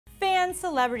Fans,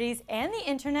 celebrities, and the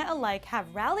internet alike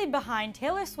have rallied behind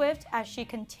Taylor Swift as she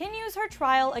continues her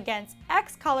trial against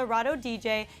ex-Colorado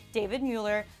DJ David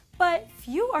Mueller, but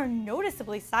few are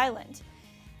noticeably silent.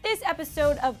 This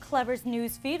episode of Clevver's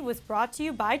newsfeed was brought to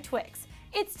you by Twix.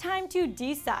 It's time to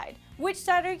decide. Which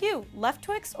side are you, left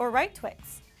Twix or right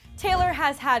Twix? Taylor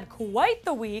has had quite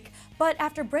the week, but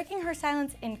after breaking her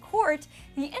silence in court,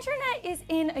 the internet is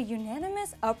in a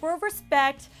unanimous uproar of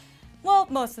respect. Well,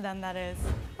 most of them, that is.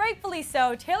 Rightfully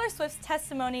so, Taylor Swift's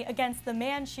testimony against the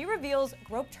man she reveals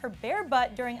groped her bare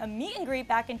butt during a meet and greet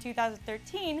back in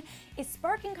 2013 is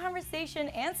sparking conversation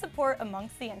and support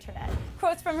amongst the internet.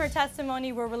 Quotes from her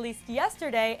testimony were released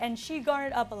yesterday, and she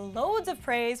garnered up loads of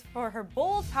praise for her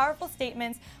bold, powerful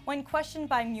statements when questioned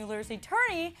by Mueller's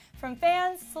attorney from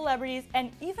fans, celebrities,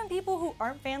 and even people who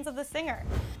aren't fans of the singer.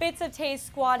 Bits of Tay's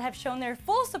squad have shown their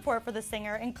full support for the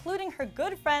singer, including her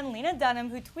good friend Lena Dunham,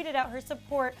 who tweeted out her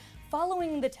support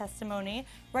following the testimony,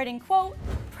 writing, quote,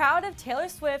 "Proud of Taylor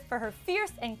Swift for her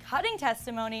fierce and cutting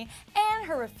testimony and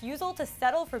her refusal to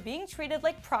settle for being treated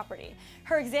like property.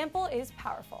 Her example is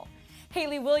powerful."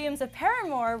 Hayley Williams of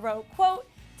Paramore wrote, quote,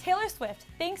 "Taylor Swift,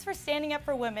 thanks for standing up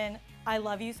for women. I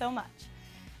love you so much."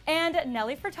 And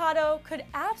Nelly Furtado could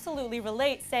absolutely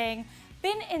relate, saying,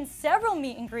 "Been in several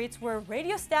meet and greets where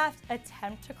radio staff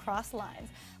attempt to cross lines.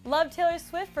 Love Taylor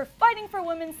Swift for fighting for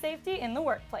women's safety in the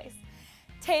workplace."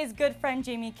 Tay's good friend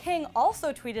Jamie King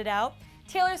also tweeted out,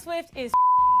 "Taylor Swift is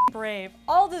brave.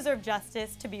 All deserve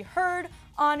justice, to be heard,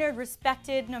 honored,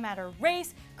 respected, no matter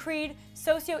race, creed,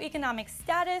 socioeconomic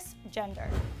status, gender."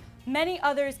 Many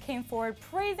others came forward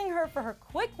praising her for her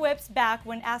quick whips back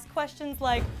when asked questions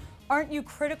like, "Aren't you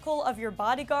critical of your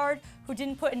bodyguard who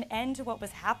didn't put an end to what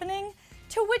was happening?"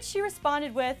 To which she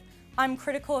responded with, "I'm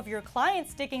critical of your client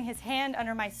sticking his hand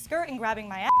under my skirt and grabbing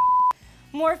my ass."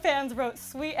 More fans wrote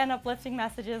sweet and uplifting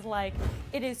messages like,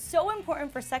 "It is so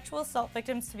important for sexual assault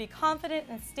victims to be confident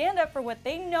and stand up for what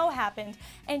they know happened,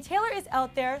 and Taylor is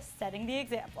out there setting the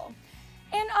example."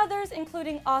 And others,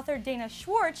 including author Dana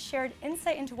Schwartz, shared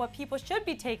insight into what people should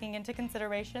be taking into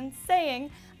consideration, saying,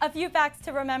 "A few facts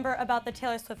to remember about the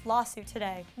Taylor Swift lawsuit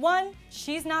today. 1,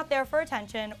 she's not there for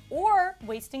attention or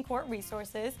wasting court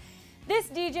resources. This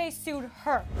DJ sued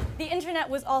her." The internet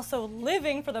was also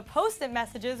living for the post-it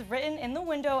messages written in the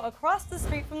window across the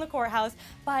street from the courthouse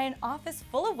by an office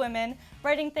full of women,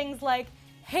 writing things like,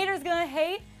 "Haters gonna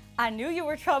hate, I knew you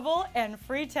were trouble, and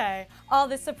free Tay." All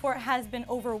this support has been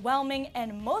overwhelming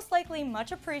and most likely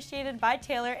much appreciated by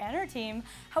Taylor and her team.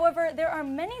 However, there are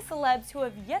many celebs who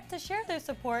have yet to share their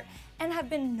support and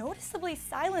have been noticeably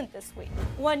silent this week.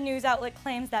 One news outlet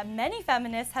claims that many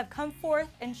feminists have come forth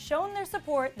and shown their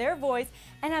support, their voice,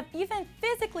 and have even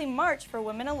physically marched for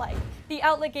women alike. The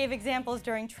outlet gave examples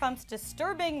during Trump's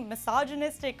disturbing,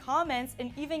 misogynistic comments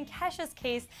and even Kesha's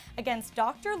case against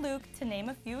Dr. Luke, to name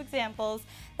a few examples,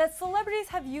 that celebrities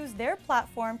have used their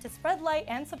platform to spread light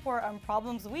and support on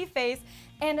problems we face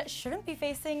and shouldn't be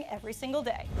facing every single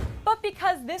day. But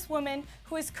because this woman,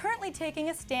 who is currently taking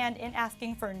a stand in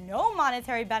asking for no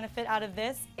monetary benefit out of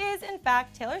this, is in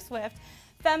fact Taylor Swift,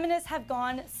 feminists have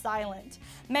gone silent.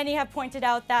 Many have pointed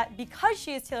out that because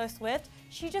she is Taylor Swift,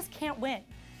 she just can't win.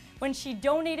 When she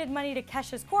donated money to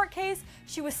Kesha's court case,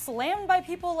 she was slammed by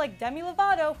people like Demi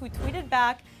Lovato, who tweeted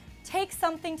back, "Take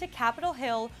something to Capitol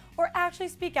Hill or actually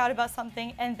speak out about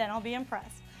something and then I'll be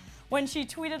impressed." When she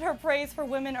tweeted her praise for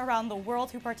women around the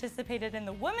world who participated in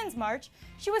the Women's March,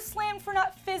 she was slammed for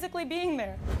not physically being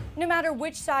there. No matter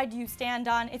which side you stand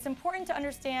on, it's important to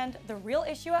understand the real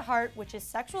issue at heart, which is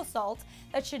sexual assault,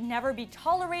 that should never be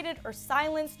tolerated or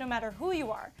silenced no matter who you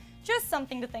are. Just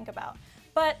something to think about.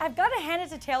 But I've got to hand it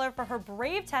to Taylor for her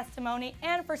brave testimony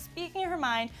and for speaking her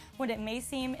mind when it may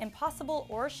seem impossible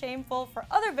or shameful for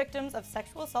other victims of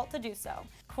sexual assault to do so.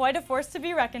 Quite a force to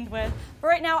be reckoned with. But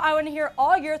right now, I want to hear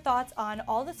all your thoughts on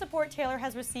all the support Taylor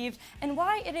has received and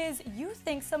why it is you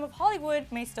think some of Hollywood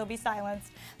may still be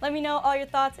silenced. Let me know all your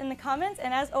thoughts in the comments,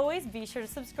 and as always, be sure to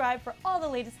subscribe for all the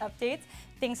latest updates.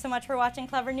 Thanks so much for watching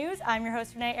Clevver News. I'm your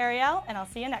host, Renee Ariel, and I'll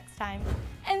see you next time.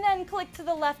 And then click to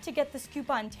the left to get the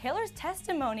scoop on Taylor's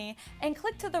testimony, and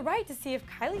click to the right to see if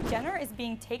Kylie Jenner is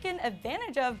being taken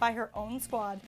advantage of by her own squad.